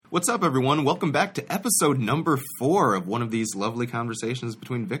What's up, everyone? Welcome back to episode number 4 of one of these lovely conversations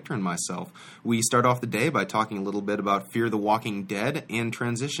between Victor and myself. We start off the day by talking a little bit about Fear the Walking Dead and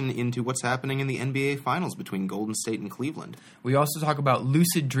transition into what's happening in the NBA Finals between Golden State and Cleveland. We also talk about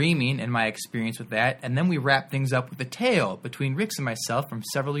lucid dreaming and my experience with that, and then we wrap things up with a tale between Rix and myself from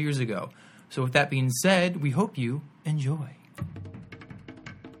several years ago. So with that being said, we hope you enjoy.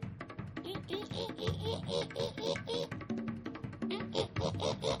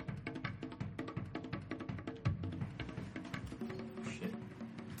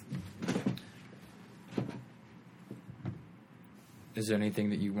 Is there anything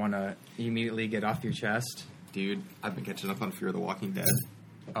that you want to immediately get off your chest? Dude, I've been catching up on Fear the Walking Dead.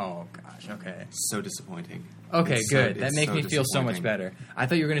 Oh, gosh, okay. So disappointing. Okay, It's good. So, That it's makes so me feel so much disappointing. better. I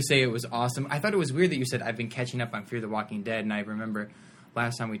thought you were going to say it was awesome. I thought it was weird that you said, I've been catching up on Fear the Walking Dead, and I remember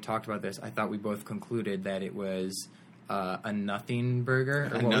last time we talked about this, I thought we both concluded that it was a nothing burger,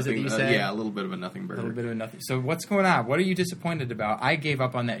 or what was it that you said? Yeah, a little bit of a nothing burger. A little bit of a nothing. So what's going on? What are you disappointed about? I gave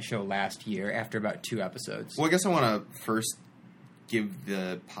up on that show last year after about 2 episodes. Well, I guess I want to first give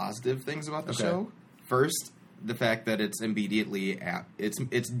the positive things about the Okay. show. First, the fact that it's immediately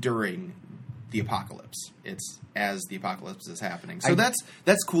it's during the apocalypse. It's as the apocalypse is happening. So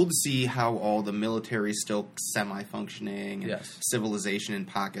that's cool to see how all the military is still semi-functioning and Yes. civilization in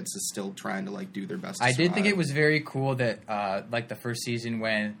pockets is still trying to do their best to I did think survive. it was very cool that, the first season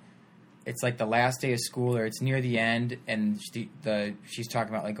when it's the last day of school or it's near the end, and she's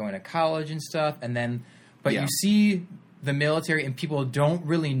talking about going to college and stuff, and then, but Yeah. you see the military and people don't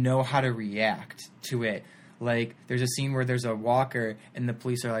really know how to react to it. There's a scene where there's a walker and the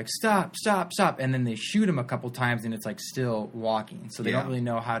police are like, stop, stop, stop, and then they shoot him a couple times and it's still walking, so they Yeah. don't really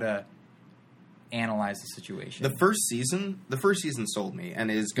know how to analyze the situation. The first season sold me and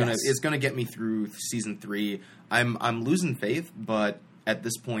is gonna get me through season 3. I'm losing faith, but at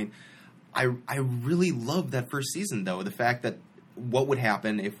this point, I really love that first season though. The fact that what would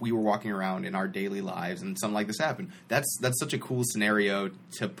happen if we were walking around in our daily lives and something like this happened. That's such a cool scenario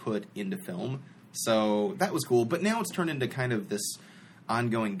to put into film. So that was cool. But now it's turned into kind of this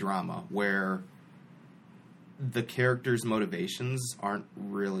ongoing drama where the characters' motivations aren't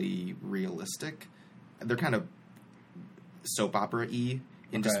really realistic. They're kind of soap opera-y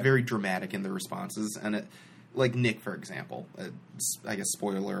and just Okay. very dramatic in their responses. And like Nick, for example, I guess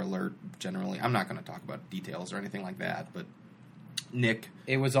spoiler alert generally. I'm not going to talk about details or anything like that, but Nick,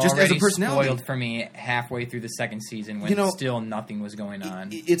 It was just as a already personality. spoiled for me halfway through the second season when still nothing was going on.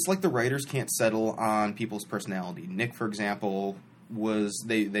 It's like the writers can't settle on people's personality. Nick, for example,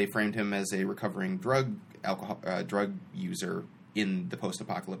 they framed him as a recovering drug user in the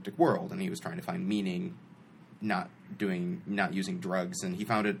post-apocalyptic world, and he was trying to find meaning not using drugs, and he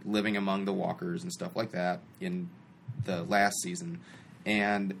found it living among the walkers and stuff like that in the last season.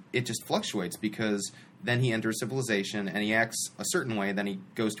 And it just fluctuates because then he enters civilization and he acts a certain way, then he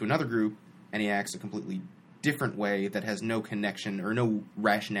goes to another group and he acts a completely different way that has no connection or no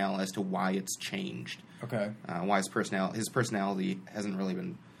rationale as to why it's changed. Okay. Why his personality hasn't really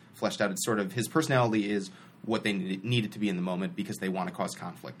been fleshed out. It's sort of his personality is what they need it to be in the moment because they want to cause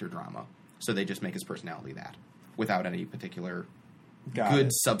conflict or drama. So they just make his personality that without any particular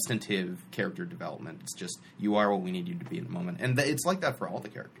good substantive character development. It's just, you are what we need you to be in the moment. And it's like that for all the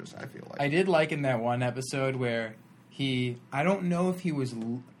characters, I feel like. I did like in that one episode where I don't know if he was,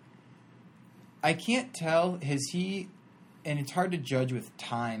 I can't tell, and it's hard to judge with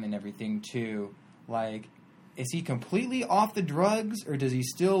time and everything too, is he completely off the drugs, or does he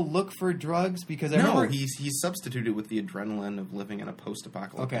still look for drugs? Because I remember he's substituted with the adrenaline of living in a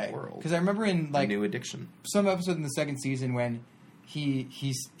post-apocalyptic world. Because I remember in a new addiction. some episode in the second season when he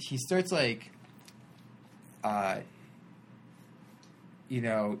starts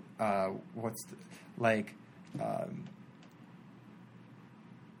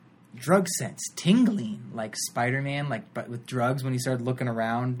drug sense tingling like Spider-Man, but with drugs when he started looking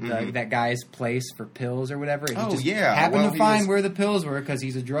around that guy's place for pills or whatever. And he just happened to find where the pills were because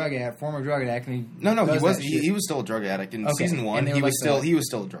he's a former drug addict. And he was still a drug addict in season 1. He was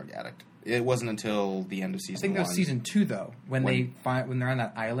still a drug addict. It wasn't until the end of season 1. I think that was season 2 though, when they're on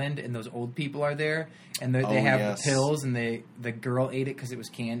that island and those old people are there and they have the pills and the girl ate it because it was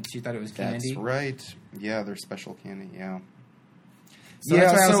candy. She thought it was candy. That's right. Yeah, they're special candy. Yeah. So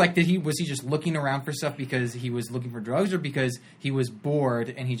that's why I was like, was he just looking around for stuff because he was looking for drugs, or because he was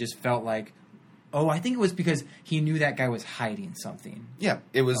bored and he just felt like, I think it was because he knew that guy was hiding something. Yeah,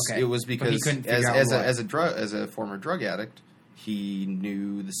 it was because as a former drug addict, he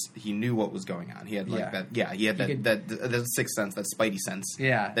knew what was going on. He had that sixth sense, that spidey sense,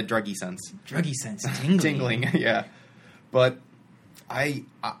 that druggy sense, tingling. Yeah. But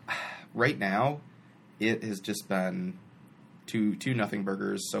Right now, it has just been 2-0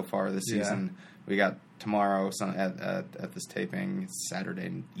 burgers so far this season. We got tomorrow at this taping. It's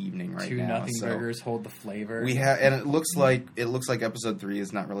Saturday evening right now. 2-0 burgers hold the flavor. We have, and it looks like episode 3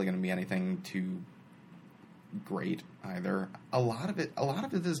 is not really going to be anything too great either. A lot of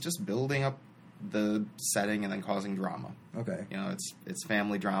it is just building up the setting and then causing drama. Okay. It's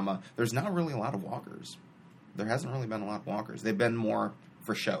family drama. There's not really a lot of walkers. There hasn't really been a lot of walkers. They've been more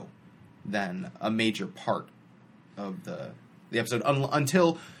for show than a major part of the episode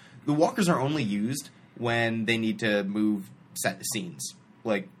until the walkers are only used when they need to move set scenes.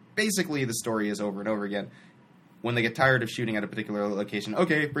 Like, basically the story is over and over again. When they get tired of shooting at a particular location,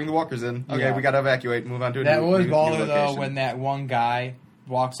 okay, bring the walkers in. Okay, we got to evacuate, move on to a new location. That was baller, though, when that one guy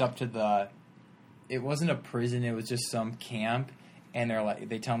walks up to it wasn't a prison, it was just some camp, and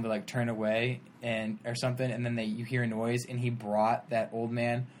they tell him to, like, turn away or something, and then you hear a noise, and that old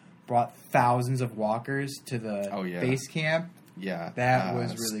man brought thousands of walkers to the base camp. Yeah. That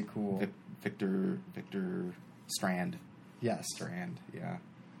was really cool. Victor Strand. Yes. Strand, yeah.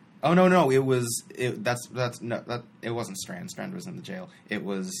 Oh, no, it wasn't Strand. Strand was in the jail. It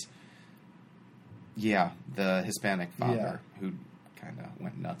was, the Hispanic father who kind of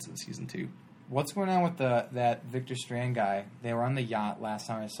went nuts in season 2. What's going on with that Victor Strand guy? They were on the yacht last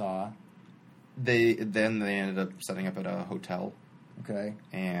time I saw. They ended up setting up at a hotel. Okay.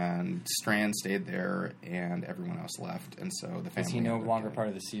 And Strand stayed there, and everyone else left, and so the family... Is he no longer part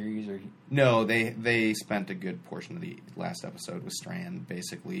of the series? Or No, they spent a good portion of the last episode with Strand.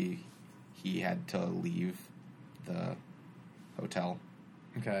 Basically, he had to leave the hotel.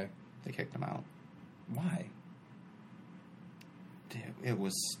 Okay. They kicked him out. Why? It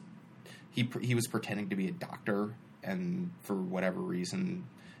was... He was pretending to be a doctor, and for whatever reason...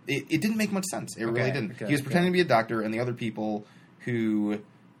 It didn't make much sense. It really didn't. He was pretending to be a doctor, and the other people who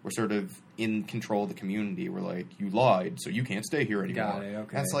were sort of in control of the community were like, you lied, so you can't stay here anymore. Got it,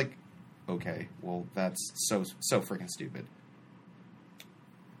 okay. That's like, okay, well, that's so freaking stupid.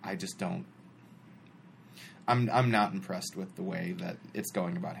 I just don't... I'm not impressed with the way that it's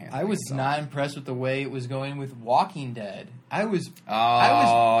going about handling I was itself. not impressed with the way it was going with Walking Dead.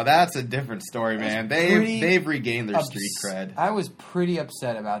 That's a different story, man. They've regained their street cred. I was pretty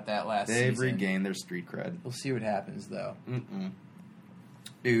upset about that last season. They've regained their street cred. We'll see what happens, though.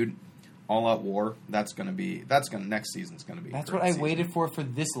 Dude, All Out War, next season's gonna be. That's what I waited for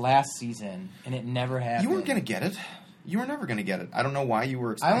this last season, and it never happened. You weren't gonna get it. You were never going to get it. I don't know why you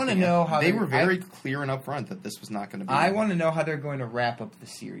were expecting it. I want to know how they were very clear and upfront that this was not going to be. I want to know how they're going to wrap up the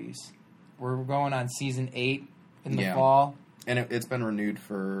series. We're going on season 8 in the fall. And it's been renewed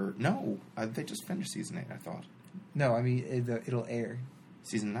for... No, they just finished season 8, I thought. No, I mean, it'll air.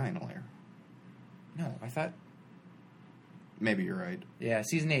 Season 9 will air. No, I thought... Maybe you're right. Yeah,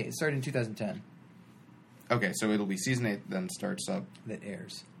 season 8. It started in 2010. Okay, so it'll be season 8 then starts up. That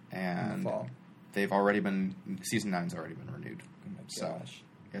airs. And in the fall. Season 9's already been renewed. Oh my gosh.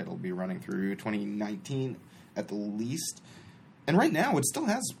 So it'll be running through 2019 at the least. And right now, it still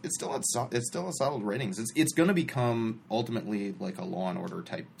has solid ratings. It's going to become ultimately like a Law and Order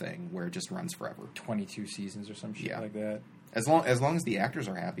type thing where it just runs forever. 22 seasons or some shit like that. As long as the actors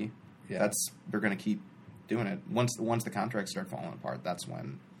are happy, they're going to keep doing it. Once the contracts start falling apart, that's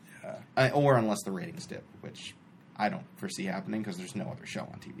when, or unless the ratings dip, which I don't foresee happening because there's no other show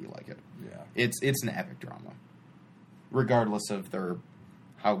on TV like it. Yeah, it's an epic drama, regardless of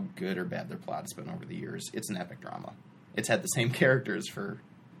how good or bad their plot has been over the years. It's an epic drama. It's had the same characters for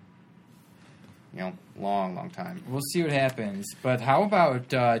long time. We'll see what happens. But how about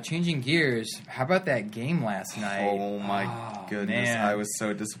changing gears? How about that game last night? Oh my goodness, man. I was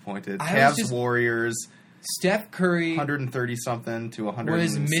so disappointed. Cavs Warriors. Steph Curry 130 something to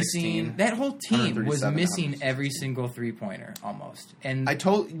 116. was missing. That whole team was missing every single 3-pointer almost. And I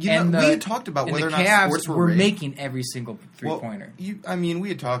told we had talked about whether or not Cavs sports were making every single 3-pointer. Well, we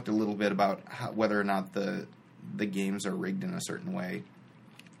had talked a little bit about whether or not the games are rigged in a certain way,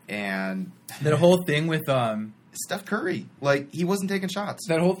 and that whole thing with Steph Curry, like he wasn't taking shots.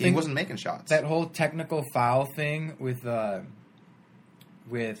 That whole thing, he wasn't making shots. That whole technical foul thing with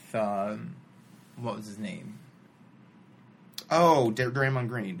what was his name? Oh, Draymond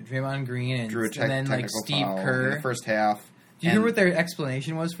Green. Draymond Green and then like Steve Kerr in the first half. Do you hear what their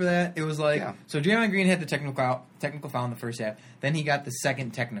explanation was for that? It was like, so Draymond Green had the technical foul in the first half. Then he got the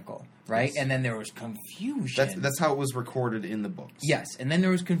second technical, right? Yes. And then there was confusion. That's how it was recorded in the books. Yes, and then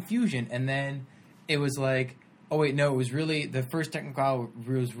there was confusion, and then it was like, oh wait, no, it was really the first technical foul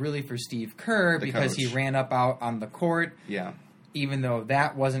was really for Steve Kerr because he ran up out on the court. Yeah. Even though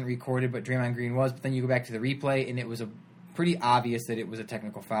that wasn't recorded, but Draymond Green was. But then you go back to the replay, and it was a pretty obvious that it was a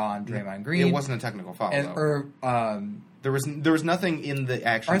technical foul on Draymond Green. It wasn't a technical foul, there was nothing in the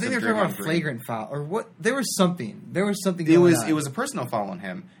actions. I think they're talking about a flagrant foul or what? There was something. It was a personal foul on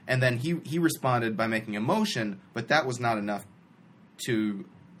him, and then he responded by making a motion, but that was not enough to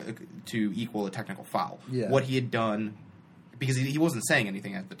equal a technical foul. Yeah. What he had done, because he wasn't saying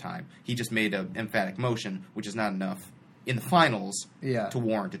anything at the time, he just made an emphatic motion, which is not enough in the finals to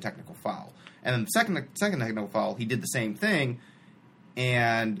warrant a technical foul. And then the second technical foul, he did the same thing,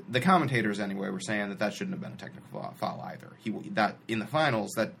 and the commentators anyway were saying that shouldn't have been a technical foul either. That in the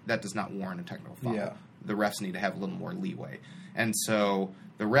finals that does not warrant a technical foul. Yeah. The refs need to have a little more leeway, and so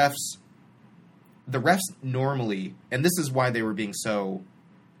the refs normally, and this is why they were being so.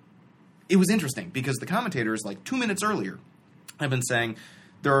 It was interesting because the commentators, like 2 minutes earlier, have been saying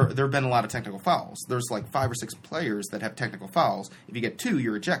there have been a lot of technical fouls. There's like 5 or 6 players that have technical fouls. If you get 2,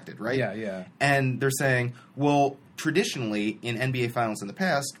 you're ejected, right? Yeah. And they're saying, well, traditionally in NBA finals in the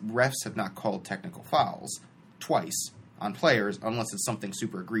past, refs have not called technical fouls twice on players unless it's something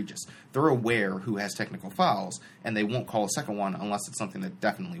super egregious. They're aware who has technical fouls, and they won't call a second one unless it's something that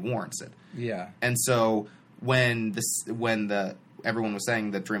definitely warrants it. Yeah. And so when everyone was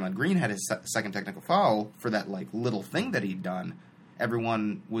saying that Draymond Green had his second technical foul for that like little thing that he'd done,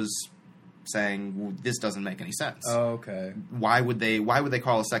 everyone was saying, well, this doesn't make any sense. Oh, okay. Why would they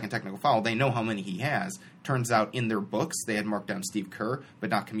call a second technical foul? They know how many he has. Turns out in their books they had marked down Steve Kerr but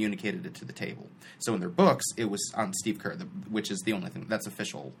not communicated it to the table. So in their books it was on Steve Kerr, which is the only thing that's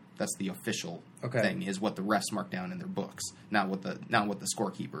official. That's the official thing, is what the refs mark down in their books, not what the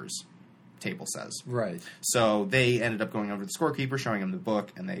scorekeepers table says. Right. So they ended up going over to the scorekeeper, showing him the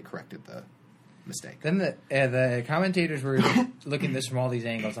book, and they corrected the mistake. Then the commentators were looking at this from all these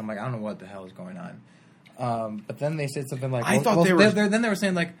angles. I'm like, I don't know what the hell is going on. But then they said something like, then they were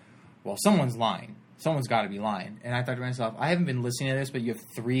saying like, well, someone's lying. Someone's got to be lying. And I thought to myself, I haven't been listening to this, but you have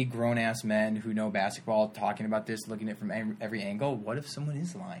 3 grown-ass men who know basketball talking about this, looking at it from every angle. What if someone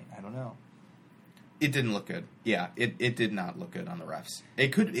is lying? I don't know. It didn't look good. Yeah, it did not look good on the refs. It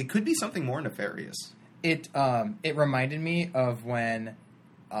could be something more nefarious. It reminded me of when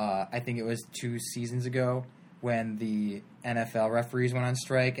I think it was 2 seasons ago when the NFL referees went on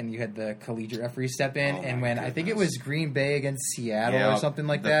strike and you had the collegiate referees step in, and when I think it was Green Bay against Seattle or something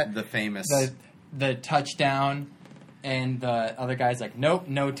like that. The famous the touchdown, and the other guy's like, nope,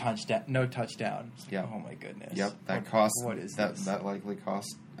 no touchdown. Yep. Oh my goodness. Yep, what is that? That likely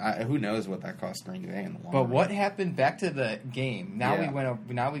cost. Who knows what that cost Green Bay in the long run. But what happened back to the game?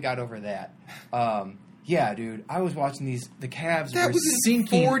 Now we got over that. Yeah, dude, I was watching the Cavs were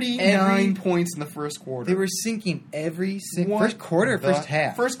sinking 49 points in the first quarter. They were sinking first quarter, first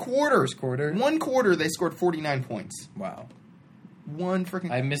half. First quarter. 1 quarter, they scored 49 points. Wow.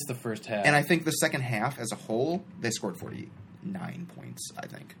 I missed the first half. And I think the second half as a whole, they scored 49 points, I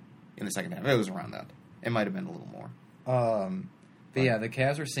think, in the second half. It was around that. It might have been a little more. But yeah, the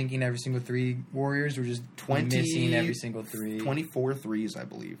Cavs were sinking every single 3. Warriors were just missing every single 3. 24 threes, I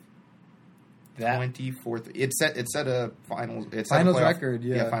believe. 24. It set a finals. Record.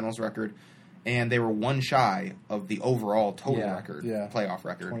 Yeah, finals record, and they were 1 shy of the overall total record, playoff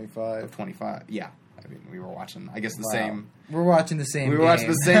record, 25. Yeah, I mean, we were watching. I guess the same. We're watching the same. We were watching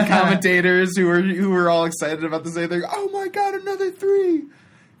the same commentators who were all excited about the same thing. Oh my god, another 3!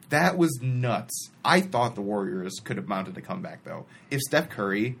 That was nuts. I thought the Warriors could have mounted a comeback though. If Steph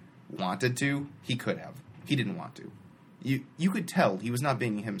Curry wanted to, he could have. He didn't want to. You could tell he was not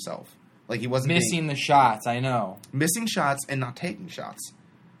being himself. Like he wasn't missing the shots. I know, missing shots and not taking shots.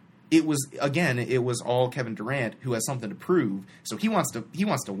 It was all Kevin Durant, who has something to prove. So he wants to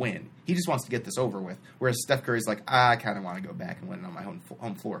win. He just wants to get this over with. Whereas Steph Curry's like, I kind of want to go back and win it on my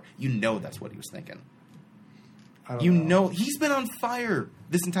home floor. You know that's what he was thinking. You know he's been on fire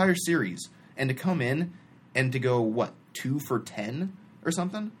this entire series, and to come in and to go 2 for 10 or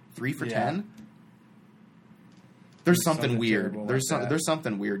something, 3 for 10. There's something weird. There's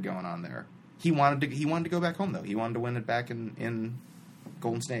something weird going on there. He wanted to go back home though. He wanted to win it back in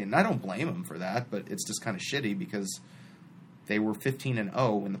Golden State, and I don't blame him for that. But it's just kind of shitty because they were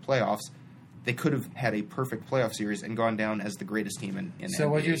 15-0 in the playoffs. They could have had a perfect playoff series and gone down as the greatest team in So NBA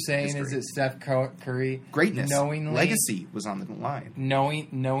what you're saying history. is that Steph Curry greatness, legacy was on the line.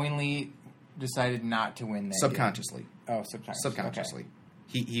 Knowingly decided not to win that subconsciously. Game. Oh, subconsciously.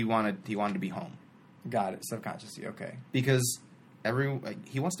 Okay. He wanted to be home. Got it. Subconsciously. Okay. Because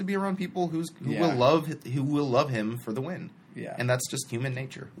he wants to be around people who will love him for the win. Yeah. And that's just human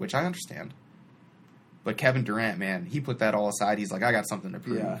nature, which I understand. But Kevin Durant, man, he put that all aside. He's like, I got something to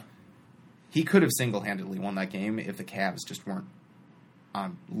prove. Yeah. He could have single-handedly won that game if the Cavs just weren't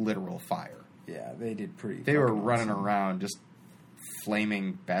on literal fire. Yeah, they did pretty. They were fucking running awesome. around just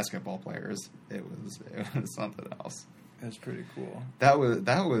flaming basketball players. It was something else. It was pretty cool. That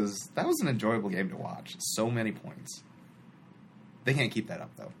was an enjoyable game to watch. So many points. They can't keep that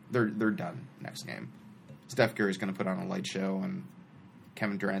up though. They're done next game. Steph Curry's going to put on a light show, and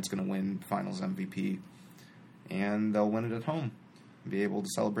Kevin Durant's going to win Finals MVP, and they'll win it at home and be able to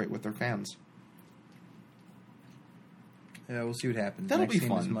celebrate with their fans. Yeah, we'll see what happens. That'll Next be game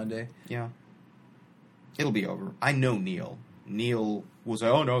fun. is Monday. Yeah, it'll be over. I know Neil. Neil will say,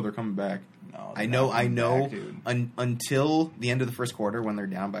 "Oh no, they're coming back." No, I know. back, dude. Until the end of the first quarter, when they're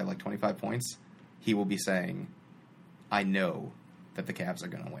down by like 25 points, he will be saying, "I know that the Cavs are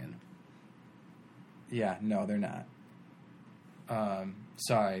going to win." Yeah, no, they're not.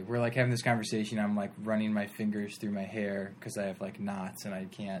 Sorry, we're like having this conversation. I'm like running my fingers through my hair because I have like knots and I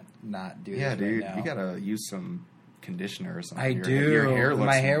can't not do Yeah, this dude, right now. you gotta use some conditioner or something. I Your do. hair looks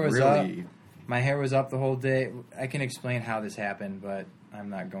My hair was really... up. My hair was up the whole day. I can explain how this happened, but I'm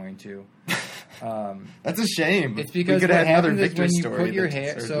not going to. That's a shame. It's because we could what have another happens is victory when you story put your that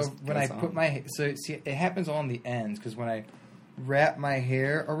hair. sort of So just when I goes put on. my so see, it happens all on the ends because when I wrap my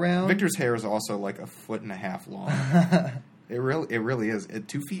hair around. Victor's hair is also like 1.5 feet long. It really is.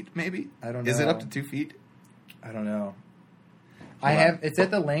 2 feet maybe. I don't Is it know. up to 2 feet? I don't know. Hold I on. have. It's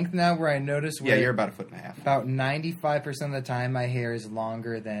at the length now where I notice. Yeah, where you're about 1.5 feet. About 95% of the time, my hair is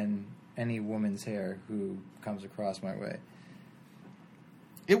longer than any woman's hair who comes across my way.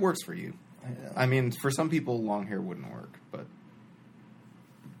 It works for you. I know. I mean, for some people, long hair wouldn't work, but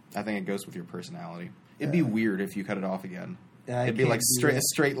I think it goes with your personality. It'd be Yeah. weird if you cut it off again. I It'd be can't like do that.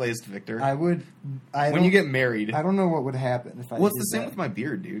 straight-laced Victor. I would. When you get married. I don't know what would happen if I. Well, it's did the same that. with my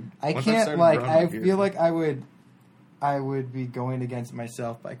beard, dude. I Once can't started like. growing my I beard- feel like I would be going against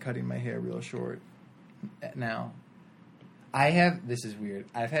myself by cutting my hair real short. Now, I have. This is weird.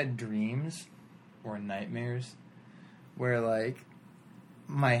 I've had dreams or nightmares where like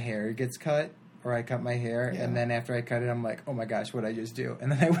my hair gets cut or I cut my hair, Yeah. and then after I cut it, I'm like, oh my gosh, what did I just do?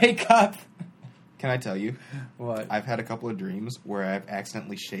 And then I wake up. Can I tell you? What? I've had a couple of dreams where I've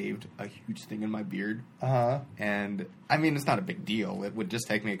accidentally shaved a huge thing in my beard. And, I mean, it's not a big deal. It would just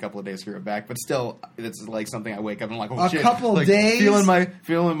take me a couple of days to grow it back. But still, it's like something I wake up and I'm like, oh, A shit. couple like, days? Feeling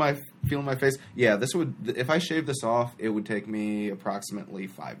my face. Yeah, this would, if I shaved this off, it would take me approximately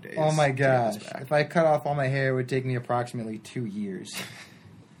 5 days. Oh my to get this gosh! back. If I cut off all my hair, it would take me approximately 2 years.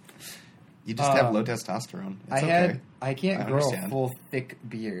 You just have low testosterone. It's okay. I can't I grow a understand. full thick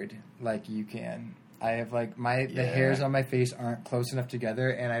beard like you can. I have like the Yeah. hairs on my face aren't close enough together,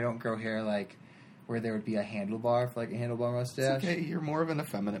 and I don't grow hair like where there would be a handlebar for like a handlebar mustache. It's okay. You're more of an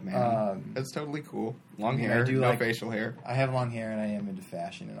effeminate man. That's totally cool. Long hair, no facial hair. I have long hair, and I am into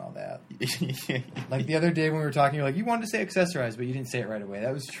fashion and all that. Like the other day when we were talking, you're like, you wanted to say accessorize, but you didn't say it right away.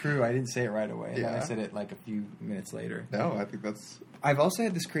 That was true. I didn't say it right away. And then I Yeah. said it like a few minutes later. No, I think that's... I've also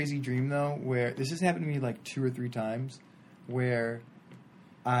had this crazy dream though, where this has happened to me like 2 or 3 times, where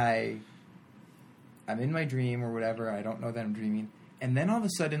I'm in my dream or whatever. I don't know that I'm dreaming, and then all of a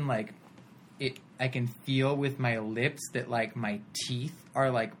sudden, like I can feel with my lips that like my teeth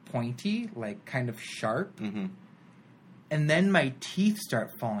are like pointy, like kind of sharp, Mm-hmm. and then my teeth start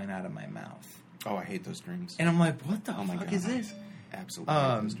falling out of my mouth, Oh, I hate those dreams. and I'm like, what the Oh my fuck God. is this? Absolutely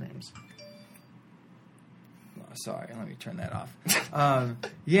hate those dreams. Oh, sorry, let me turn that off.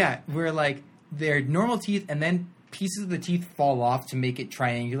 Yeah, where like they're normal teeth, and then pieces of the teeth fall off to make it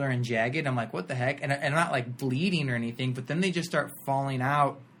triangular and jagged. I'm like, what the heck? And I'm not like bleeding or anything, but then they just start falling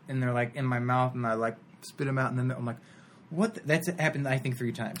out, and they're like in my mouth, and I like spit them out, and then I'm like, what? That's happened, I think,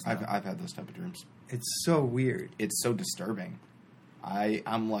 3 times now. I've had those type of dreams. It's so weird. It's so disturbing.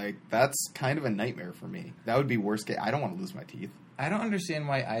 I'm like, that's kind of a nightmare for me. That would be worst case. I don't want to lose my teeth. I don't understand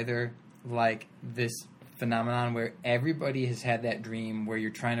why either, like, this phenomenon where everybody has had that dream where you're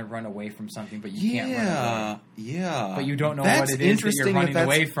trying to run away from something, but you can't run away. Yeah. But you don't know That's what it is that you're interesting running that's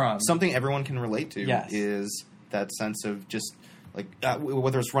away from. Something everyone can relate to Yes. is that sense of just, like,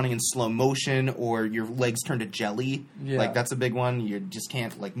 whether it's running in slow motion or your legs turn to jelly. Yeah. Like, that's a big one. You just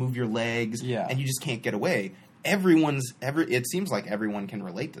can't, like, move your legs. Yeah. And you just can't get away. It seems like everyone can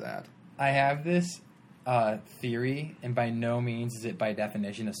relate to that. I have this theory, and by no means is it by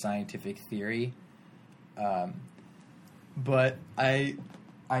definition a scientific theory. But I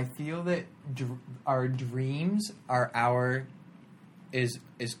feel that our dreams is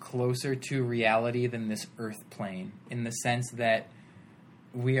closer to reality than this earth plane, in the sense that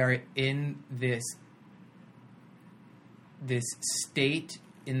we are in this state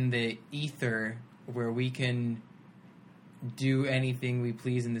in the ether where we can do anything we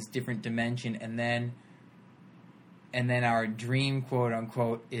please in this different dimension, and then our dream, quote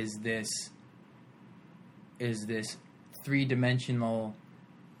unquote, is this is this 3-dimensional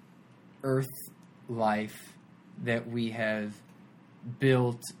Earth life that we have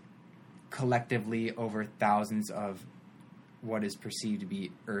built collectively over thousands of what is perceived to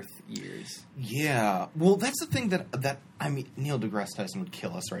be Earth years. Yeah. Well, that's the thing that I mean, Neil deGrasse Tyson would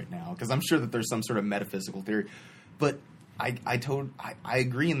kill us right now, because I'm sure that there's some sort of metaphysical theory. But I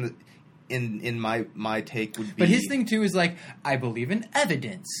agree in my take would be. But his thing too is like, I believe in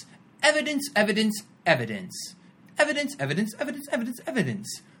evidence. Evidence, evidence, evidence. Evidence, evidence, evidence, evidence,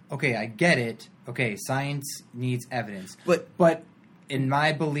 evidence. Okay, I get it. Okay, science needs evidence. But in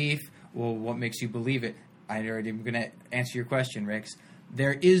my belief, well, what makes you believe it? I already am going to answer your question, Rix.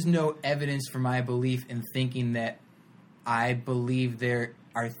 There is no evidence for my belief in thinking that I believe there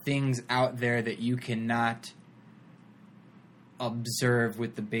are things out there that you cannot observe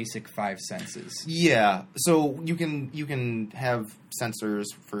with the basic 5 senses. Yeah, so you can have sensors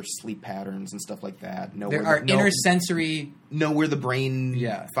for sleep patterns and stuff like that. There are intersensory... Know where the brain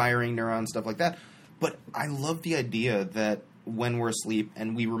firing neurons, stuff like that. But I love the idea that when we're asleep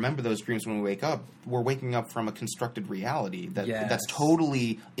and we remember those dreams when we wake up, we're waking up from a constructed reality that's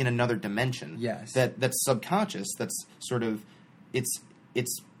totally in another dimension. Yes. That's subconscious. That's sort of it's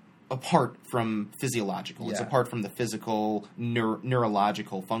apart from physiological. Yeah. It's apart from the physical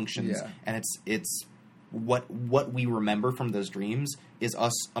neurological functions. Yeah. And it's what we remember from those dreams is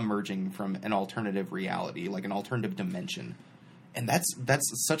us emerging from an alternative reality, like an alternative dimension. And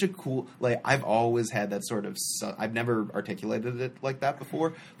that's such a cool, like, I've always had that sort of, I've never articulated it like that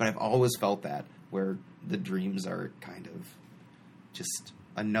before, but I've always felt that, where the dreams are kind of just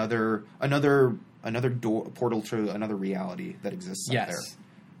another portal to another reality that exists out there,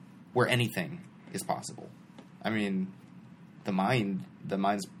 where anything is possible. I mean, the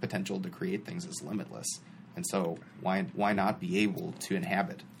mind's potential to create things is limitless, and so why not be able to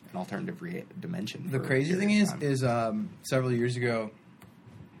inhabit an alternative dimension? The crazy thing is several years ago,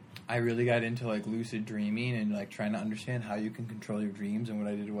 I really got into like lucid dreaming and like trying to understand how you can control your dreams. And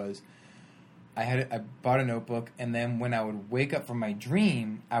what I did was, I bought a notebook, and then when I would wake up from my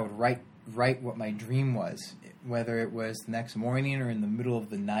dream, I would write what my dream was, whether it was the next morning or in the middle of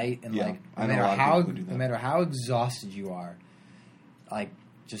the night. And no matter how exhausted you are, like,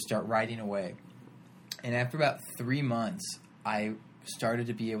 just start writing away. And after about 3 months, I started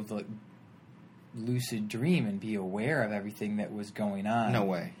to be able to, like, lucid dream and be aware of everything that was going on. No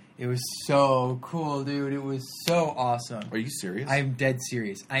way. It was so cool, dude. It was so awesome. Are you serious? I am dead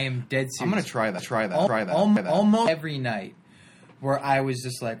serious. I'm going to try that. Almost every night, where I was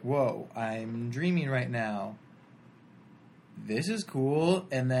just like, whoa, I'm dreaming right now. This is cool.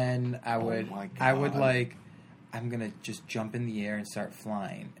 And then I would like, I'm going to just jump in the air and start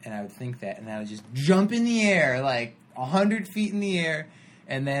flying. And I would think that. And I would just jump in the air, like 100 feet in the air.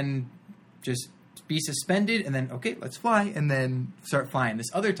 And then just be suspended. And then, okay, let's fly. And then start flying.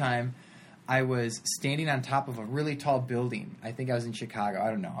 This other time, I was standing on top of a really tall building. I think I was in Chicago. I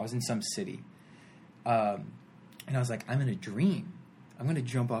don't know. I was in some city. And I was like, I'm in a dream. I'm going to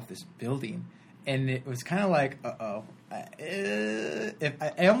jump off this building. And it was kind of like, uh-oh.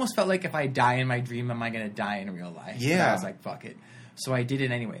 I almost felt like if I die in my dream, am I going to die in real life? Yeah. And I was like, fuck it. So I did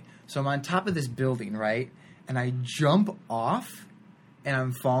it anyway. So I'm on top of this building, right? And I jump off, and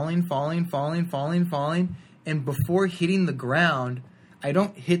I'm falling. And before hitting the ground, I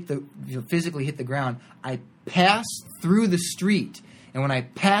don't physically hit the ground. I pass through the street. And when I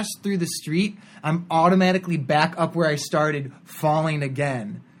pass through the street, I'm automatically back up where I started, falling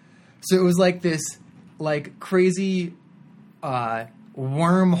again. So it was like this, like, crazy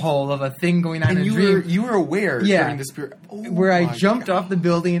wormhole of a thing going on in a dream. You were aware during this period. Where I jumped off the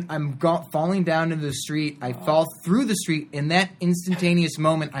building, I'm falling down into the street. I fall through the street. In that instantaneous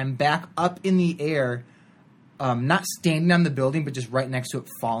moment, I'm back up in the air, not standing on the building, but just right next to it,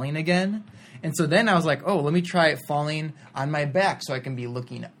 falling again. And so then I was like, oh, let me try it falling on my back so I can be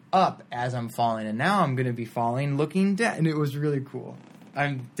looking up as I'm falling. And now I'm going to be falling looking down. And it was really cool.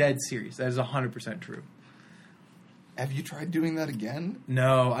 I'm dead serious. That is 100% true. Have you tried doing that again?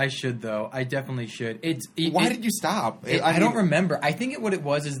 No, I should, though. I definitely should. Why did you stop? I don't remember. I think what it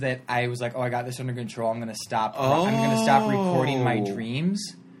was is that I was like, oh, I got this under control. I'm going to stop. I'm going to stop recording my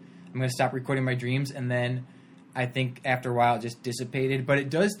dreams. And then I think after a while it just dissipated. But it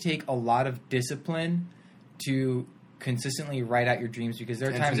does take a lot of discipline to consistently write out your dreams, because there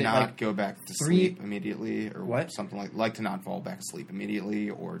are times to that not go back to sleep immediately, or what? Something like to not fall back asleep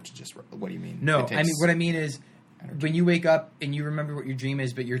immediately, or to just, what do you mean? No, what I mean is when you wake up and you remember what your dream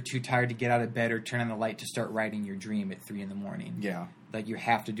is, but you're too tired to get out of bed or turn on the light to start writing your dream at 3 a.m. Yeah. Like, you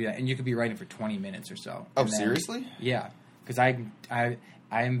have to do that. And you could be writing for 20 minutes or so. Oh, seriously? Yeah. Because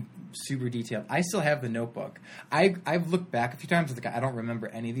I'm super detailed. I still have the notebook. I've looked back a few times. Like, I don't remember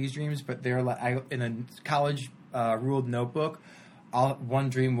any of these dreams, but they're like in a college ruled notebook. One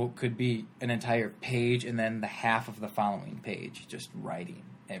dream could be an entire page, and then the half of the following page, just writing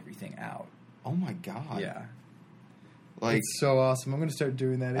everything out. Oh my god! Yeah, like it's so awesome. I'm going to start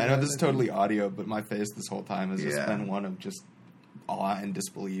doing that. I know this is totally audio, but my face this whole time has just been one of just awe and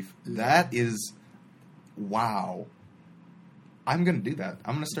disbelief. Yeah. That is, wow. I'm going to do that.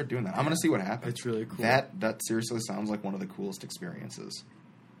 I'm going to start doing that. I'm going to see what happens. It's really cool. That seriously sounds like one of the coolest experiences.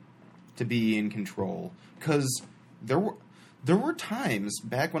 To be in control. Because there were times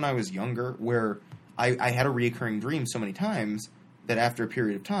back when I was younger where I had a reoccurring dream so many times that after a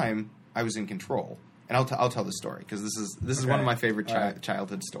period of time, I was in control. And I'll tell this story because this is one of my favorite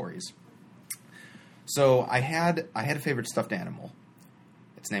childhood stories. So I had a favorite stuffed animal.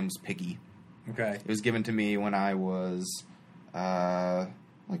 Its name was Piggy. Okay. It was given to me when I was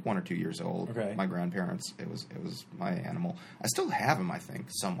like 1 or 2 years old. Okay. My grandparents. It was my animal. I still have him, I think,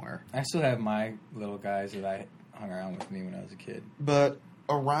 somewhere. I still have my little guys that I hung around with me when I was a kid. But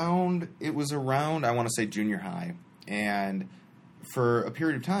it was around, I want to say, junior high. And for a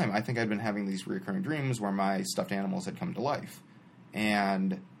period of time, I think I'd been having these recurring dreams where my stuffed animals had come to life.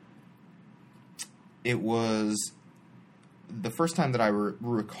 And it was the first time that I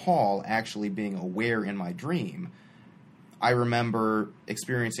recall actually being aware in my dream. I remember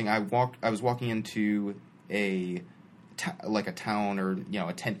experiencing, I was walking into a town or,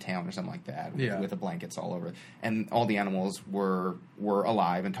 a tent town or something like that with the blankets all over it. And all the animals were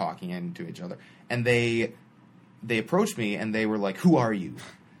alive and talking to each other. And they approached me and they were like, "Who are you?"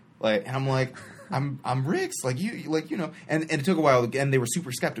 And I'm like, I'm Rix, and it took a while, and they were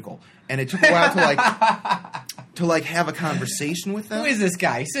super skeptical. And it took a while to have a conversation with them. Who is this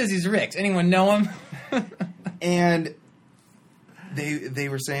guy? He says he's Rix. Anyone know him? And they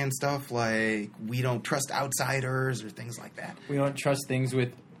were saying stuff like, "We don't trust outsiders," or things like that. We don't trust things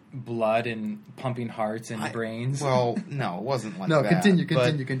with blood and pumping hearts and brains. Well, no, it wasn't like that.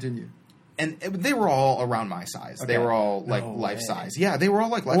 No, continue. And they were all around my size. Okay. They were all like life size. Yeah, they were all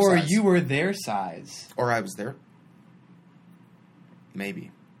like life size. Or you were their size. Or I was there. Maybe.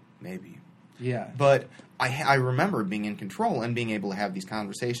 Yeah. But I remember being in control and being able to have these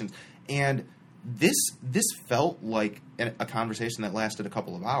conversations. And this felt like a conversation that lasted a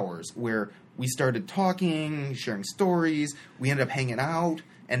couple of hours, where we started talking, sharing stories. We ended up hanging out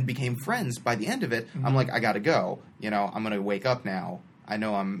and became friends by the end of it. Mm-hmm. I'm like, I got to go. I'm going to wake up now. I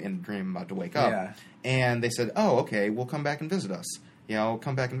know I'm in a dream about to wake up. Yeah. And they said, "Oh, okay, well, come back and visit us.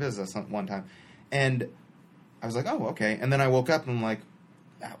 Come back and visit us one time." And I was like, "Oh, okay." And then I woke up and I'm like,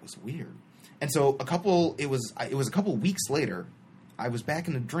 that was weird. And so it was a couple weeks later, I was back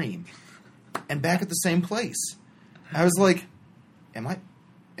in a dream and back at the same place. I was like, am I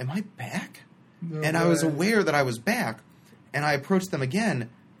back? No and way. I was aware that I was back, and I approached them again,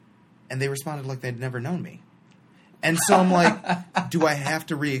 and they responded like they'd never known me. And so I'm like, do I have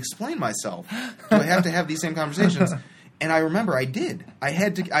to re-explain myself? Do I have to have these same conversations? And I remember I did. I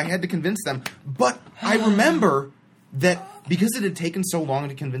had to convince them. But I remember that because it had taken so long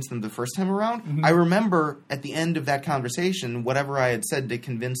to convince them the first time around, mm-hmm. I remember at the end of that conversation, whatever I had said to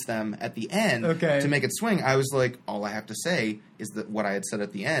convince them at the end to make it swing, I was like, all I have to say is that what I had said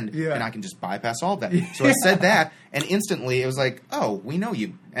at the end, and I can just bypass all of that. So I said that, and instantly it was like, oh, we know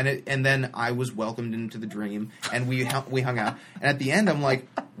you. And then I was welcomed into the dream, and we hung out. And at the end, I'm like,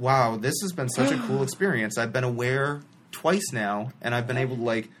 wow, this has been such a cool experience. I've been aware twice now, and I've been able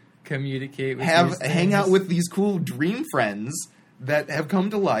to communicate with hang out with these cool dream friends that have come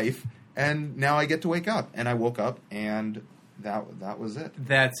to life, and now I get to wake up. And I woke up, and that was it.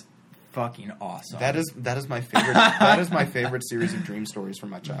 That's fucking awesome. That is my favorite. That is my favorite series of dream stories from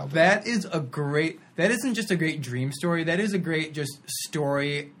my childhood. That isn't just a great dream story. That is a great just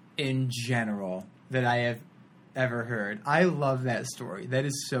story in general that I have ever heard. I love that story. That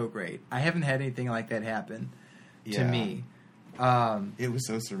is so great. I haven't had anything like that happen to me. It was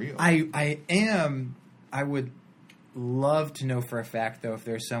so surreal. I would love to know for a fact, though, if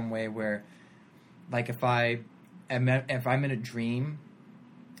there's some way where, if I'm in a dream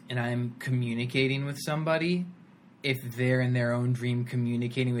and I'm communicating with somebody, if they're in their own dream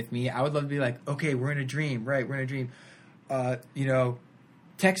communicating with me, I would love to be like, okay, we're in a dream, right? We're in a dream.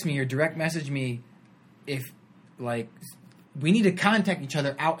 Text me or direct message me if, we need to contact each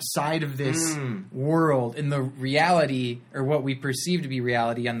other outside of this world in the reality or what we perceive to be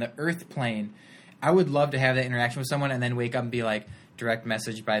reality on the earth plane. I would love to have that interaction with someone and then wake up and be like, direct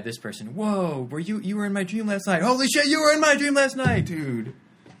message by this person. Whoa, you were in my dream last night. Holy shit, you were in my dream last night. Dude.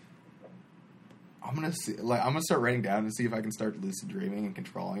 I'm gonna see. Like, I'm gonna start writing down and see if I can start lucid dreaming and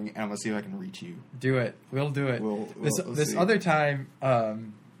controlling, and I'm gonna see if I can reach you. Do it. We'll do it. We'll this see. other time,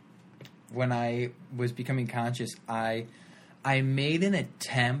 when I was becoming conscious, I made an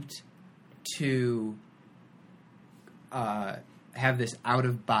attempt to have this out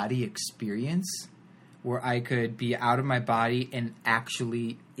of body experience where I could be out of my body and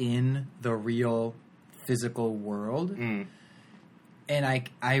actually in the real physical world. Mm. And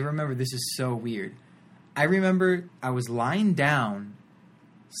I remember, this is so weird. I remember I was lying down,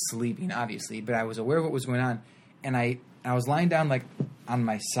 sleeping, obviously, but I was aware of what was going on. And I was lying down, like, on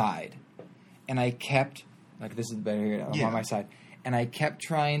my side. And I kept, like, this is better here, I'm on my side. And I kept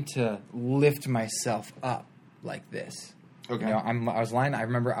trying to lift myself up like this. Okay. You know, I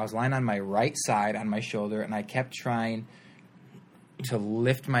remember I was lying on my right side on my shoulder, and I kept trying to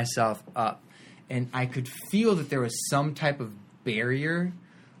lift myself up. And I could feel that there was some type of barrier,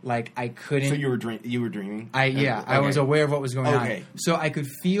 like I couldn't. So you were dreaming? Okay. I was aware of what was going on. So I could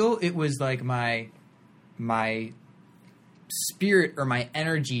feel it was like my spirit or my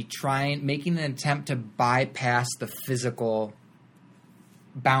energy making an attempt to bypass the physical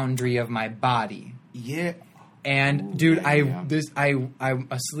boundary of my body. Yeah. And dude, I'm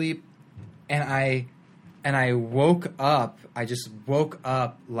asleep, and I woke up. I just woke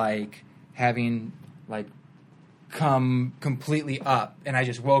up like having like come completely up, and I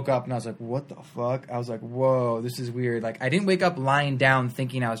just woke up and I was like, what the fuck? I was like, whoa, this is weird. Like, I didn't wake up lying down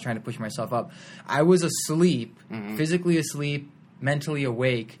thinking I was trying to push myself up. I was asleep, physically asleep, mentally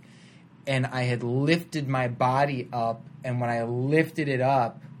awake, and I had lifted my body up, and when I lifted it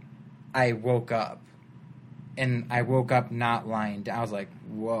up, I woke up. And I woke up not lying down. I was like,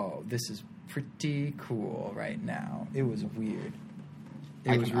 whoa, this is pretty cool right now. It was weird.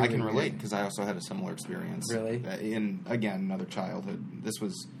 I can relate because I also had a similar experience. Really? In again another childhood. This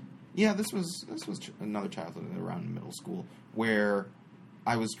was another childhood around middle school where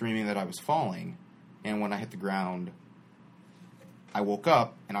I was dreaming that I was falling, and when I hit the ground, I woke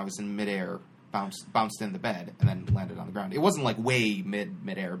up and I was in midair, bounced in the bed, and then landed on the ground. It wasn't like way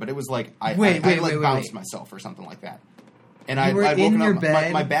midair, but it was like I bounced myself or something like that. And I'd woken up.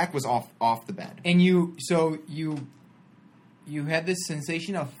 Bed, my back was off the bed, and you had this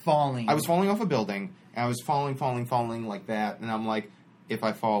sensation of falling. I was falling off a building, and I was falling like that, and I'm like, if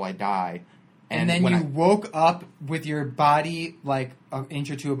I fall, I die. And then you woke up with your body like an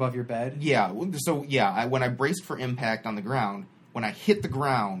inch or two above your bed? Yeah. So, yeah, when I braced for impact on the ground, when I hit the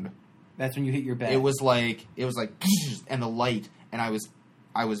ground... That's when you hit your bed. It was like, and the light, and I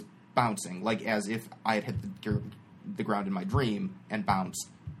was bouncing, like as if I had hit the ground in my dream and bounced.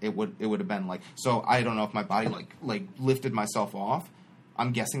 It would have been like, so I don't know if my body like lifted myself off.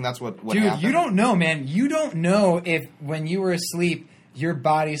 I'm guessing that's what happened. Dude, you don't know, man. You don't know if when you were asleep, your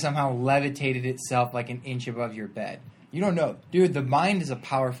body somehow levitated itself like an inch above your bed. You don't know. Dude, the mind is a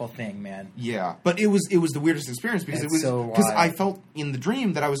powerful thing, man. Yeah. But it was the weirdest experience because I felt in the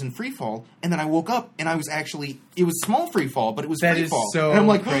dream that I was in free fall, and then I woke up and I was actually, it was small free fall, but it was free fall. That is so and I'm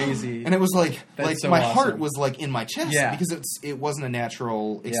like, crazy. And it was like so my awesome. heart was like in my chest because it wasn't a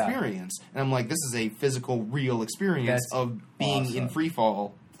natural Yeah. experience. And I'm like, this is a physical, real experience of being in free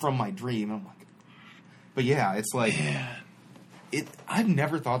fall from my dream. And I'm like, but yeah, it's like, I've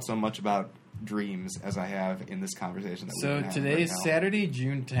never thought so much about dreams as I have in this conversation. So today is Saturday,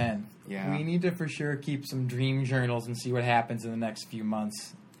 June 10th. Yeah. We need to for sure keep some dream journals and see what happens in the next few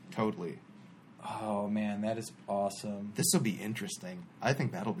months. Totally. Oh, man, that is awesome. This will be interesting. I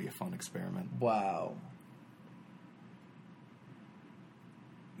think that'll be a fun experiment. Wow.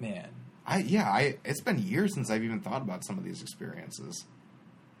 Man. It's been years since I've even thought about some of these experiences.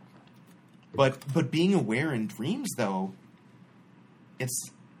 But being aware in dreams, though,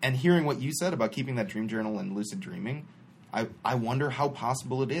 and hearing what you said about keeping that dream journal and lucid dreaming, I wonder how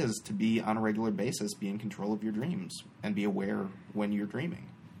possible it is to be, on a regular basis, be in control of your dreams and be aware when you're dreaming.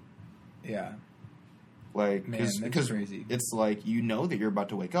 Yeah. Like, because crazy. It's like, you know that you're about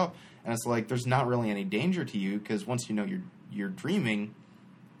to wake up, and it's like there's not really any danger to you, because once you know you're dreaming,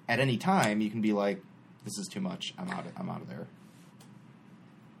 at any time you can be like, this is too much, I'm out of there.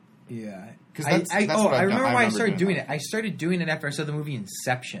 Yeah. Because I remember why I started doing it. I started doing it after I saw the movie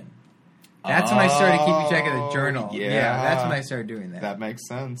Inception. That's when I started keeping track of the journal. Yeah, that's when I started doing that. That makes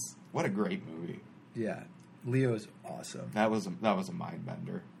sense. What a great movie. Yeah. Leo's awesome. That was a mind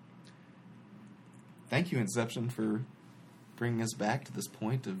bender. Thank you, Inception, for bringing us back to this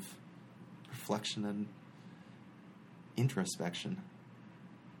point of reflection and introspection.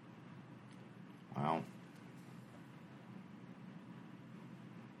 Wow.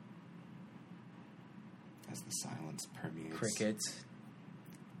 As the silence permeates. Crickets.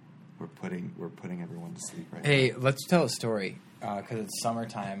 We're putting everyone to sleep right Hey, let's tell a story because it's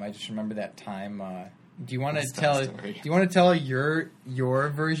summertime. I just remember that time. Do you want to tell? Do you want to tell your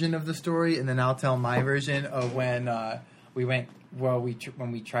version of the story, and then I'll tell my version of when we went? Well,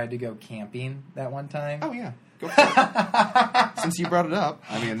 when we tried to go camping that one time. Oh yeah, go for it. Since you brought it up,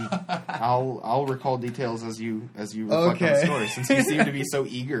 I mean, I'll recall details as you reflect on the story. Since you seem to be so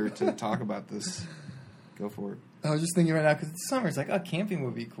eager to talk about this, go for it. I was just thinking right now because it's summer. It's like, oh, camping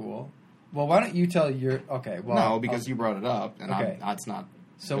would be cool. Well, why don't you tell your... Okay, well... No, because you brought it up, and okay. It's not...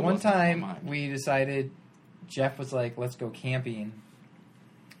 So one time, we decided... Jeff was like, let's go camping.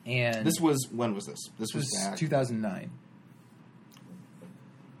 And... This was... When was this? This was back... 2009.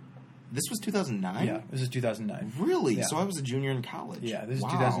 This was 2009? Yeah, this is 2009. Really? Yeah. So I was a junior in college. Yeah, this is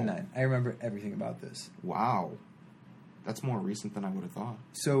 2009. I remember everything about this. Wow. That's more recent than I would have thought.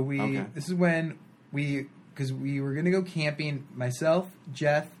 So we... Okay. This is when we... Because we were going to go camping, myself,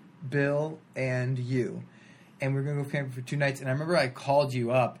 Jeff, Bill, and you. And we were going to go camping for 2 nights. And I remember I called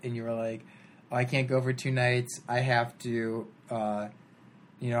you up, and you were like, oh, I can't go for 2 nights. I have to, I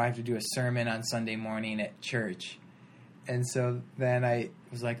have to do a sermon on Sunday morning at church. And so then I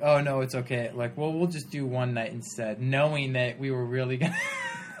was like, oh, no, it's okay. Like, well, we'll just do 1 night instead, knowing that we were really going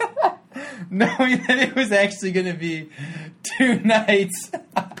to... knowing that it was actually going to be 2 nights.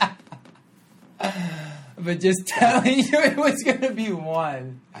 But just telling you it was going to be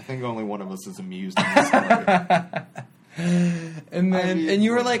 1. I think only one of us is amused in this story. And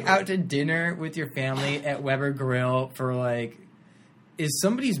you were like out to dinner with your family at Weber Grill for like, is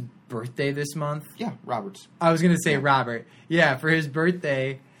somebody's birthday this month? Yeah, Robert's. I was going to say Robert. Yeah, for his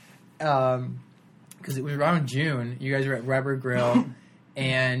birthday, because it was around June. You guys were at Weber Grill,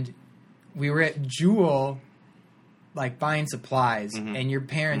 and we were at Jewel, like buying supplies, and your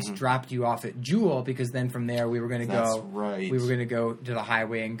parents dropped you off at Jewel because then from there we were going to go. That's right. We were going to go to the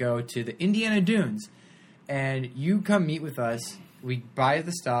highway and go to the Indiana Dunes, and you come meet with us. We buy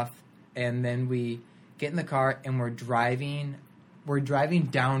the stuff, and then we get in the car and we're driving. We're driving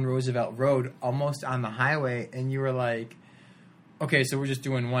down Roosevelt Road, almost on the highway, and you were like, "Okay, so we're just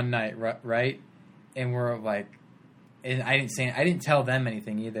doing 1 night, right?" And we're like. And I didn't tell them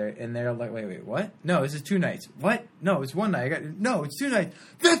anything either. And they're like, wait, what? No, this is 2 nights. What? No, it's 1 night. No, it's 2 nights.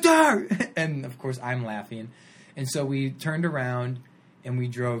 Victor! And, of course, I'm laughing. And so we turned around and we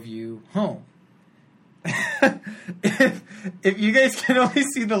drove you home. if you guys can only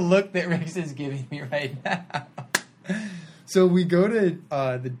see the look that Rex is giving me right now. So we go to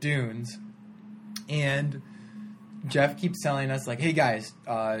the dunes. And Jeff keeps telling us, like, hey, guys,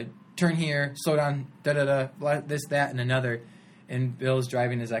 turn here, slow down, da-da-da, this, that, and another. And Bill's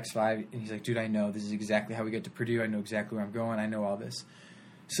driving his X5, and he's like, dude, I know. This is exactly how we get to Purdue. I know exactly where I'm going. I know all this.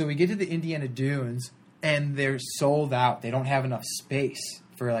 So we get to the Indiana Dunes, and they're sold out. They don't have enough space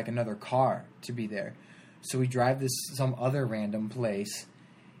for, like, another car to be there. So we drive some other random place,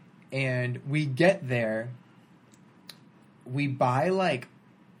 and we get there. We buy, like,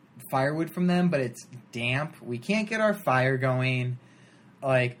 firewood from them, but it's damp. We can't get our fire going.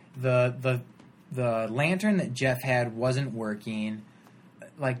 Like, the lantern that Jeff had wasn't working.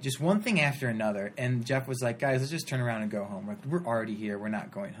 Like, just one thing after another. And Jeff was like, guys, let's just turn around and go home. Like, we're already here. We're not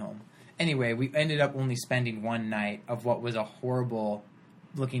going home. Anyway, we ended up only spending 1 night of what was a horrible,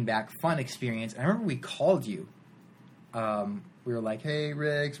 looking back, fun experience. I remember we called you. We were like, hey,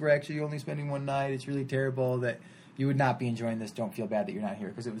 Riggs, we're actually only spending 1 night. It's really terrible that you would not be enjoying this. Don't feel bad that you're not here.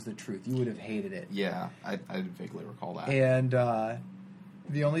 Because it was the truth. You would have hated it. Yeah, I vaguely recall that. And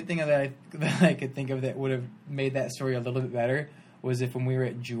the only thing that I could think of that would have made that story a little bit better was if when we were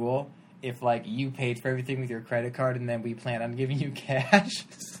at Jewel, if like you paid for everything with your credit card and then we planned on giving you cash.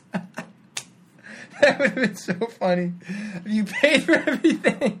 That would have been so funny. If you paid for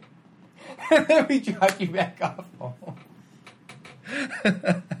everything and then we dropped you back off home.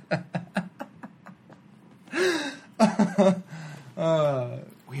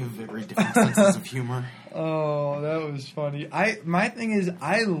 We have very different senses of humor. Oh, that was funny. My thing is,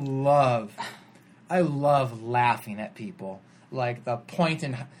 I love laughing at people. Like the point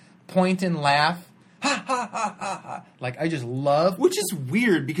and laugh. Ha, ha, ha, ha, ha. Like, I just love... Which is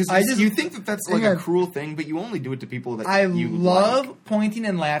weird, because you think that that's like a cruel thing, but you only do it to people that you love like. Pointing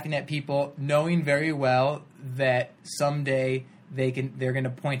and laughing at people, knowing very well that someday they're going to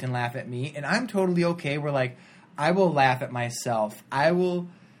point and laugh at me, and I'm totally okay. We're like, I will laugh at myself. I will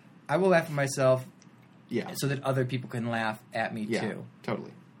laugh at myself, so that other people can laugh at me too.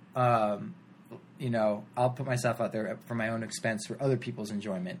 Totally. I'll put myself out there for my own expense for other people's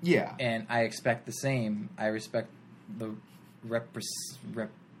enjoyment. Yeah. And I expect the same. I respect the reciprocity.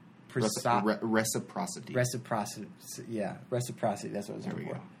 Reciprocity. Reciprocity. Yeah, reciprocity. That's what I was looking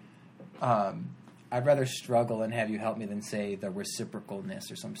for. I'd rather struggle and have you help me than say the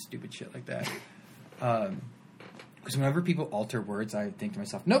reciprocalness or some stupid shit like that. Because whenever people alter words, I think to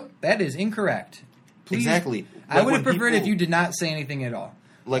myself, nope, that is incorrect. Please. Exactly. I would have preferred if you did not say anything at all.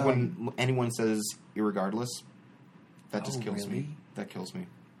 Like when anyone says irregardless, that just kills really? me. That kills me.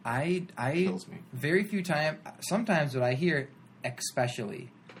 I kills me. Very few times, sometimes when I hear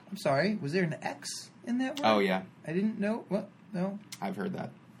especially, I'm sorry, was there an X in that word? Oh, yeah. I didn't know. What? No. I've heard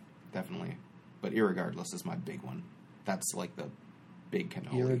that. Definitely. But irregardless is my big one. That's like the big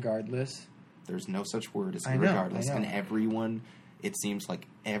cannoli. Irregardless. There's no such word as I know. irregardless. And everyone, it seems like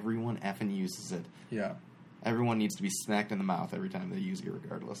everyone effing uses it. Yeah. Everyone needs to be smacked in the mouth every time they use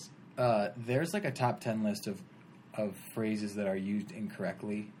irregardless. There's like a top 10 list of phrases that are used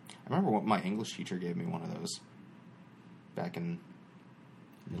incorrectly. I remember what my English teacher gave me one of those back in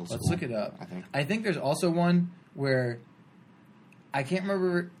middle school. Let's look it up. I think there's also one where I can't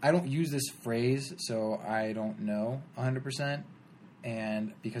remember. I don't use this phrase, so I don't know 100%.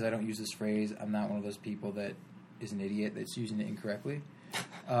 And because I don't use this phrase, I'm not one of those people that is an idiot that's using it incorrectly.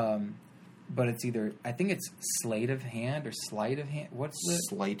 But it's either, I think it's sleight of hand or sleight of hand. What's the...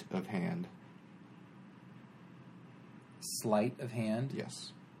 Sleight of hand. Sleight of hand?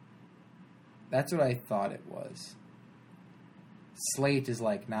 Yes. That's what I thought it was. Slate is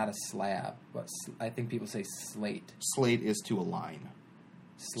like not a slab, but I think people say slate. Slate is to align.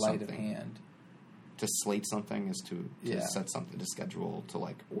 Sleight of hand. To slate something is to set something, to schedule, to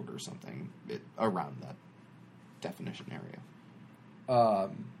like order something around that definition area.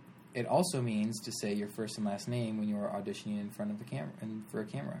 It also means to say your first and last name when you are auditioning in front of the camera and for a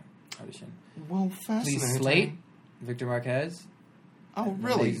camera audition. Well, fascinating. Please slate Victor Marquez. Oh,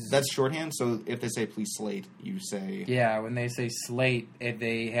 really? That's shorthand? So if they say please slate, you say... Yeah, when they say slate, if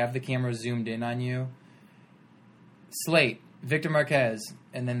they have the camera zoomed in on you, slate Victor Marquez,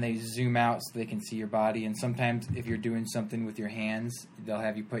 and then they zoom out so they can see your body. And sometimes if you're doing something with your hands, they'll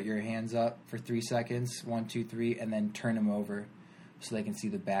have you put your hands up for 3 seconds, 1, 2, 3, and then turn them over so they can see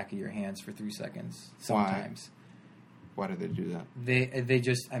the back of your hands for 3 seconds. Sometimes. Why do they do that? They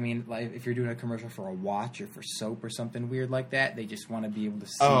just, I mean, like if you're doing a commercial for a watch or for soap or something weird like that, they just want to be able to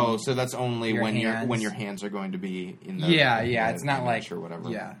see. Oh, so that's only when hands. your hands are going to be in the it's not like or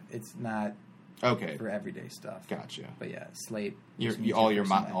whatever. Yeah, it's not okay for everyday stuff. Gotcha. But yeah, slate. All your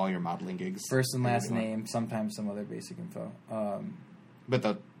modeling gigs. First and last name, sometimes some other basic info.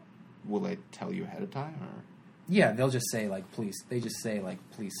 But will they tell you ahead of time or? Yeah, they'll just say like please. They just say like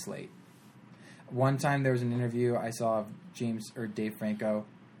please slate. One time there was an interview I saw of Dave Franco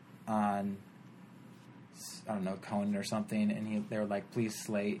on, I don't know, Conan or something, and they were like, please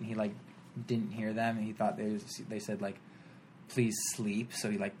slate, and he like didn't hear them, and he thought they said like, please sleep, so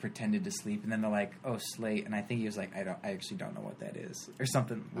he like pretended to sleep, and then they're like, oh, slate, and I think he was like, I actually don't know what that is, or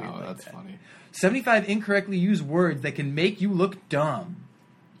something weird like that. Oh, that's funny. 75 incorrectly used words that can make you look dumb.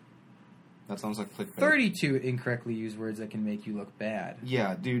 That sounds like clickbait. 32 incorrectly used words that can make you look bad.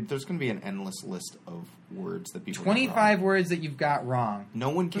 Yeah, dude, there's going to be an endless list of words that people 25 words that you've got wrong. No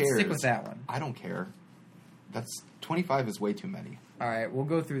one cares. Let's stick with that one. I don't care. 25 is way too many. All right, we'll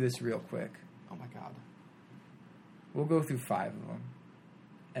go through this real quick. Oh, my God. We'll go through 5 of them,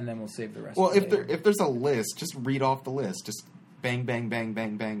 and then we'll save the rest. Well, if there's a list, just read off the list. Just bang, bang, bang,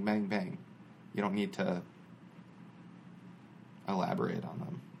 bang, bang, bang, bang. You don't need to elaborate on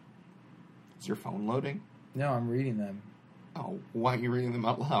them. Is your phone loading? No, I'm reading them. Oh, why aren't you reading them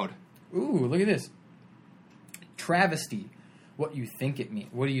out loud? Ooh, look at this. Travesty. What you think it means?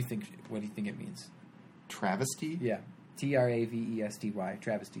 What do you think it means? Travesty? Yeah. Travesty.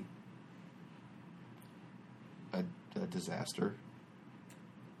 Travesty. A disaster.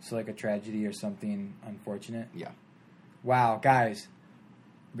 So like a tragedy or something unfortunate? Yeah. Wow, guys.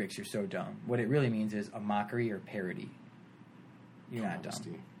 Rix, you're so dumb. What it really means is a mockery or parody. You're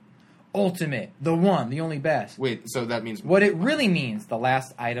Travesty. Not dumb. Ultimate, the one, the only best. Wait, so that means... What it really means, the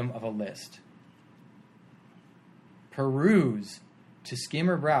last item of a list. Peruse, to skim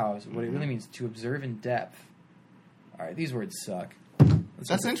or browse. What it really means, to observe in depth. All right, these words suck.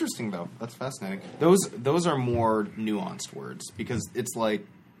 That's interesting, though. That's fascinating. Those are more nuanced words, because it's like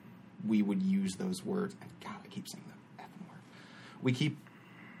we would use those words... God, I keep saying that effing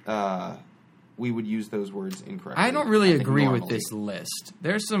word. We would use those words incorrectly. I don't really agree with this list.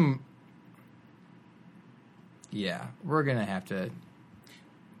 There's some... Yeah, we're going to have to...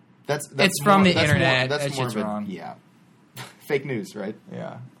 It's from the internet. That shit's wrong. Yeah. Fake news, right?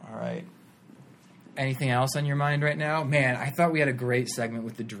 Yeah, all right. Anything else on your mind right now? Man, I thought we had a great segment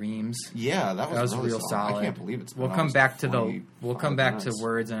with the dreams. Yeah, that was really real solid. I can't believe it's been We'll come back to We'll come back to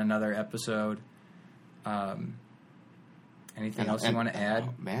words in another episode. Anything else you want to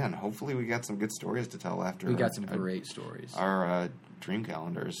add? Man, hopefully we got some good stories to tell after. We got some great stories. Our dream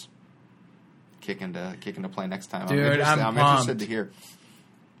calendars kick into play next time. Dude, I'm interested to hear.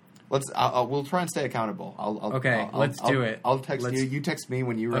 We'll try and stay accountable. Let's do it. I'll text you. You text me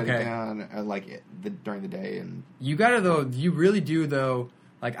when you write it down, during the day. And you gotta though. You really do though.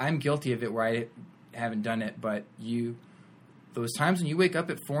 Like I'm guilty of it where I haven't done it, but those times when you wake up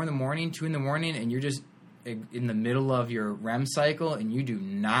at 4 a.m, 2 a.m, and you're just in the middle of your REM cycle and you do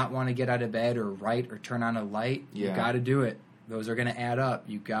not want to get out of bed or write or turn on a light, you got to do it. Those are going to add up.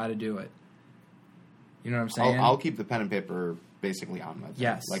 You got to do it. You know what I'm saying? I'll keep the pen and paper basically on my bed,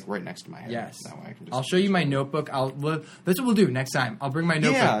 yes, like right next to my head. Yes, that way I can just. I'll show you my notebook. That's what we'll do next time. I'll bring my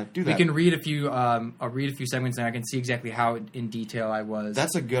notebook. Yeah, do that. We can read a few. I'll read a few segments and I can see exactly how in detail I was.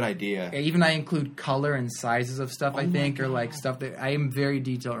 That's a good idea. Even I include color and sizes of stuff. I think, or like stuff that I am very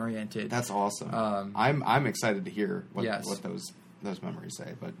detail oriented. That's awesome. I'm excited to hear what those memories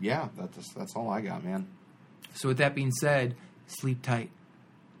say. But yeah, that's all I got, man. So with that being said, sleep tight.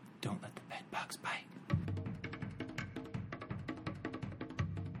 Don't let the bed bugs bite.